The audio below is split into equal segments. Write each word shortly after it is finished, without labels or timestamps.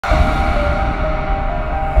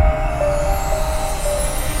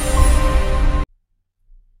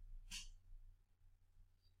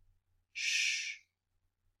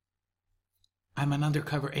I'm an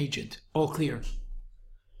undercover agent. All clear.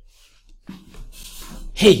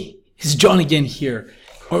 Hey, it's John again here.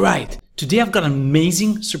 Alright, today I've got an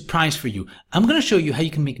amazing surprise for you. I'm going to show you how you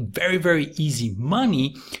can make very easy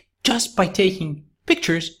money just by taking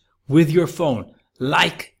pictures with your phone,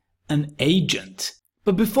 like an agent.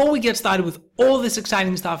 But before we get started with all this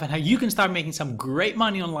exciting stuff and how you can start making some great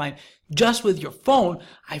money online just with your phone,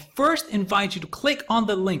 I first invite you to click on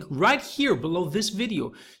the link right here below this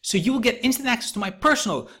video so you will get instant access to my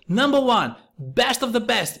personal #1 best of the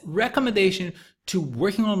best recommendation to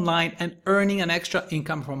working online and earning an extra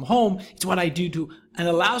income from home. It's what I do and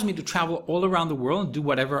allows me to travel all around the world and do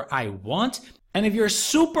whatever I want. And if you're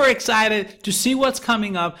super excited to see what's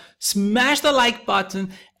coming up, smash the like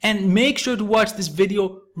button and make sure to watch this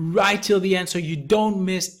video right till the end so you don't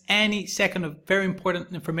miss any second of very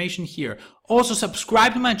important information here. Also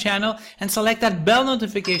subscribe to my channel and select that bell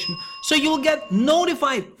notification so you'll get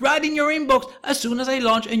notified right in your inbox as soon as I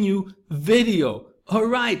launch a new video.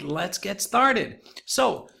 Alright, let's get started.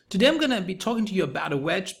 So today I'm going to be talking to you about a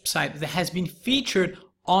website that has been featured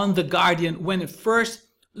on The Guardian when it first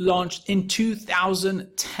launched in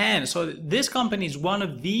 2010. So this company is one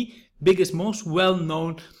of the biggest, most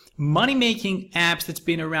well-known money-making apps that's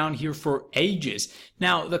been around here for ages.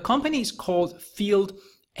 Now, the company is called Field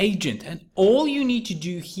Agent, and all you need to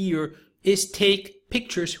do here is take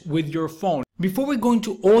pictures with your phone. Before we go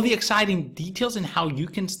into all the exciting details and how you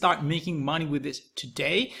can start making money with this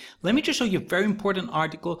today, let me just show you a very important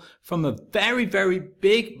article from a very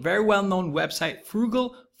big, very well-known website,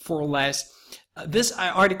 Frugal for Less. This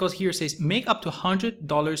article here says make up to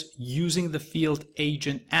 $100 using the Field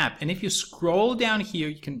Agent app. And if you scroll down here,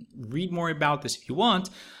 you can read more about this if you want.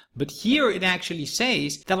 But here it actually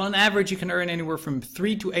says that on average you can earn anywhere from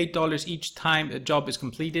 $3 to $8 each time a job is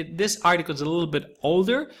completed. This article is a little bit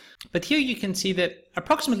older, but here you can see that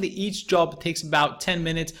approximately each job takes about 10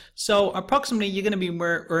 minutes. So approximately you're going to be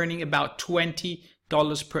earning about $20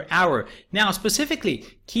 per hour. Now specifically,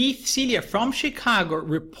 Keith Celia from Chicago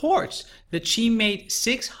reports that she made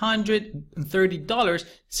 $630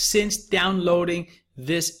 since downloading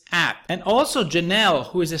this app. And also Janelle,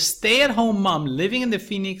 who is a stay-at-home mom living in the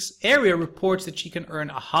Phoenix area, reports that she can earn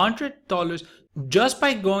 $100 just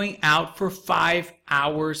by going out for 5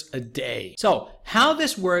 hours a day. So how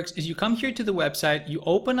this works is you come here to the website, you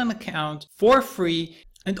open an account for free,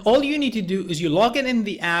 and all you need to do is you log in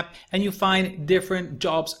the app and you find different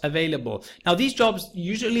jobs available. Now these jobs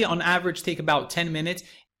usually on average take about 10 minutes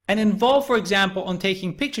and involve, for example, on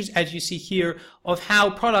taking pictures, as you see here, of how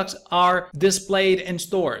products are displayed in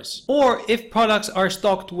stores, or if products are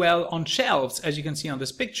stocked well on shelves, as you can see on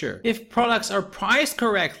this picture, if products are priced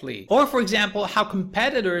correctly, or for example, how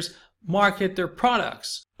competitors market their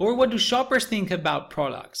products, or what do shoppers think about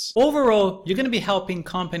products. Overall, you're going to be helping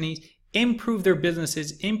companies improve their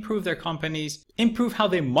businesses, improve their companies, improve how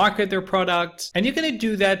they market their products. And you're going to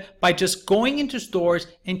do that by just going into stores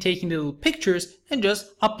and taking little pictures and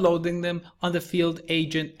just uploading them on the Field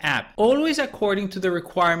Agent app, always according to the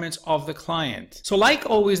requirements of the client. So like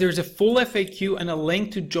always, there's a full FAQ and a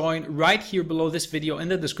link to join right here below this video in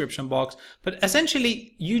the description box. But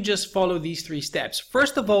essentially, you just follow these 3 steps.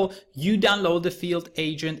 First of all, you download the Field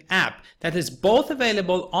Agent app that is both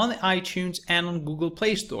available on iTunes and on Google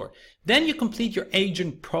Play Store. Then you complete your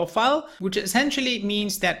agent profile, which essentially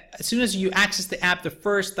means that as soon as you access the app the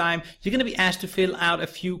first time, you're going to be asked to fill out a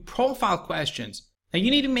few profile questions. Now you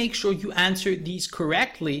need to make sure you answer these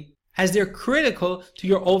correctly as they're critical to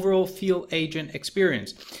your overall Field Agent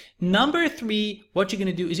experience. Number 3, what you're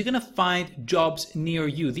going to do is you're going to find jobs near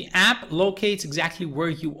you. The app locates exactly where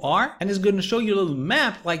you are and is going to show you a little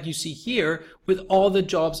map like you see here with all the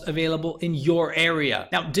jobs available in your area.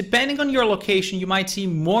 Now, depending on your location, you might see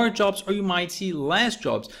more jobs or you might see less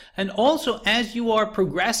jobs. And also, as you are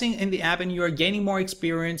progressing in the app and you are gaining more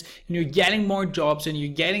experience and you're getting more jobs and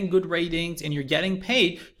you're getting good ratings and you're getting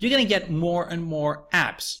paid, you're going to get more and more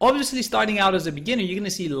apps. Obviously, starting out as a beginner, you're going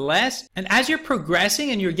to see less. And as you're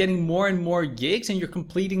progressing and you're getting more and more gigs and you're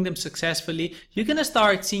completing them successfully, you're going to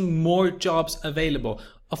start seeing more jobs available.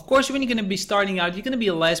 Of course, when you're going to be starting out, you're going to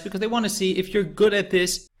be less because they want to see if you're good at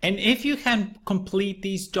this and if you can complete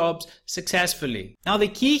these jobs successfully. Now, the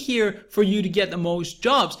key here for you to get the most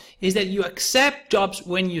jobs is that you accept jobs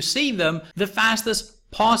when you see them the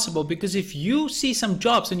fastest possible, because if you see some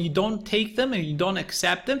jobs and you don't take them and you don't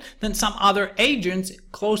accept them, then some other agents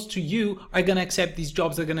close to you are going to accept these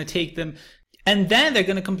jobs, they're going to take them, and then they're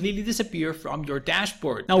going to completely disappear from your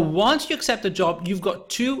dashboard. Now, once you accept a job, you've got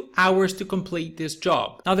 2 hours to complete this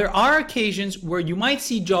job. Now, there are occasions where you might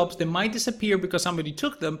see jobs that might disappear because somebody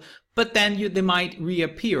took them, but then they might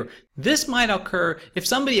reappear. This might occur if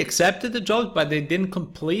somebody accepted the job but they didn't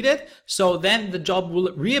complete it, so then the job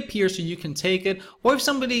will reappear so you can take it. Or if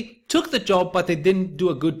somebody took the job but they didn't do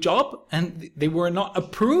a good job and they were not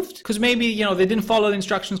approved because maybe, you know, they didn't follow the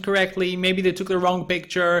instructions correctly, maybe they took the wrong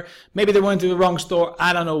picture, maybe they went to the wrong store,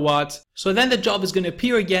 I don't know what. So then the job is going to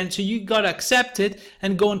appear again, so you got to accept it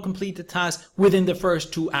and go and complete the task within the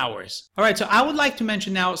first 2 hours. All right, so I would like to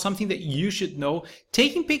mention now something that you should know.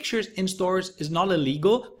 Taking pictures in stores is not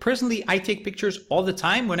illegal. Personally, I take pictures all the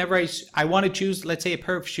time. Whenever I want to choose, let's say, a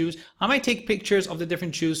pair of shoes, I might take pictures of the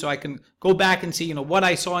different shoes so I can go back and see, you know, what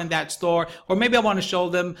I saw in that store, or maybe I want to show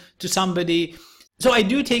them to somebody. So I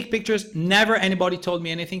do take pictures. Never anybody told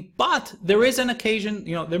me anything, but there is an occasion,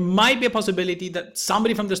 you know, there might be a possibility that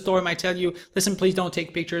somebody from the store might tell you, listen, please don't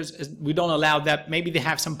take pictures. We don't allow that. Maybe they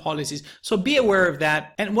have some policies. So be aware of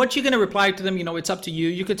that. And what you're going to reply to them, you know, it's up to you.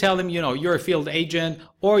 You could tell them, you know, you're a field agent,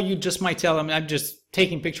 or you just might tell them, I'm just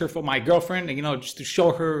taking picture for my girlfriend, you know, just to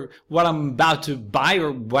show her what I'm about to buy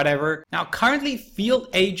or whatever. Now, currently field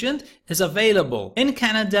agent is available in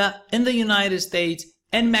Canada, in the United States,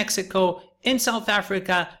 in Mexico, in South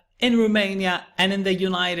Africa, in Romania, and in the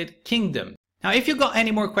United Kingdom. Now, if you got any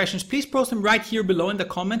more questions, please post them right here below in the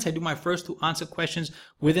comments. I do my first to answer questions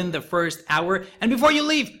within the first hour. And before you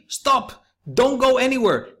leave, stop! Don't go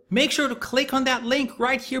anywhere. Make sure to click on that link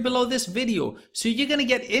right here below this video, so you're gonna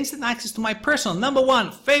get instant access to my personal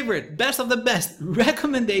 #1 favorite, best of the best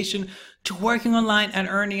recommendation to working online and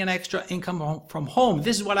earning an extra income from home.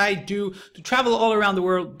 This is what I do to travel all around the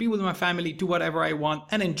world, be with my family, do whatever I want,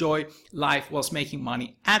 and enjoy life whilst making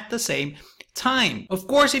money at the same time. Of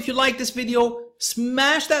course, if you like this video,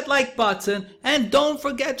 smash that like button and don't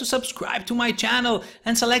forget to subscribe to my channel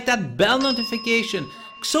and select that bell notification,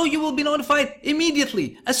 so you will be notified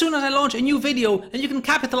immediately as soon as I launch a new video, and you can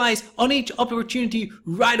capitalize on each opportunity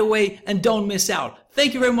right away and don't miss out.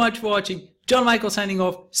 Thank you very much for watching. John Michael signing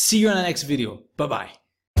off. See you in the next video. Bye bye.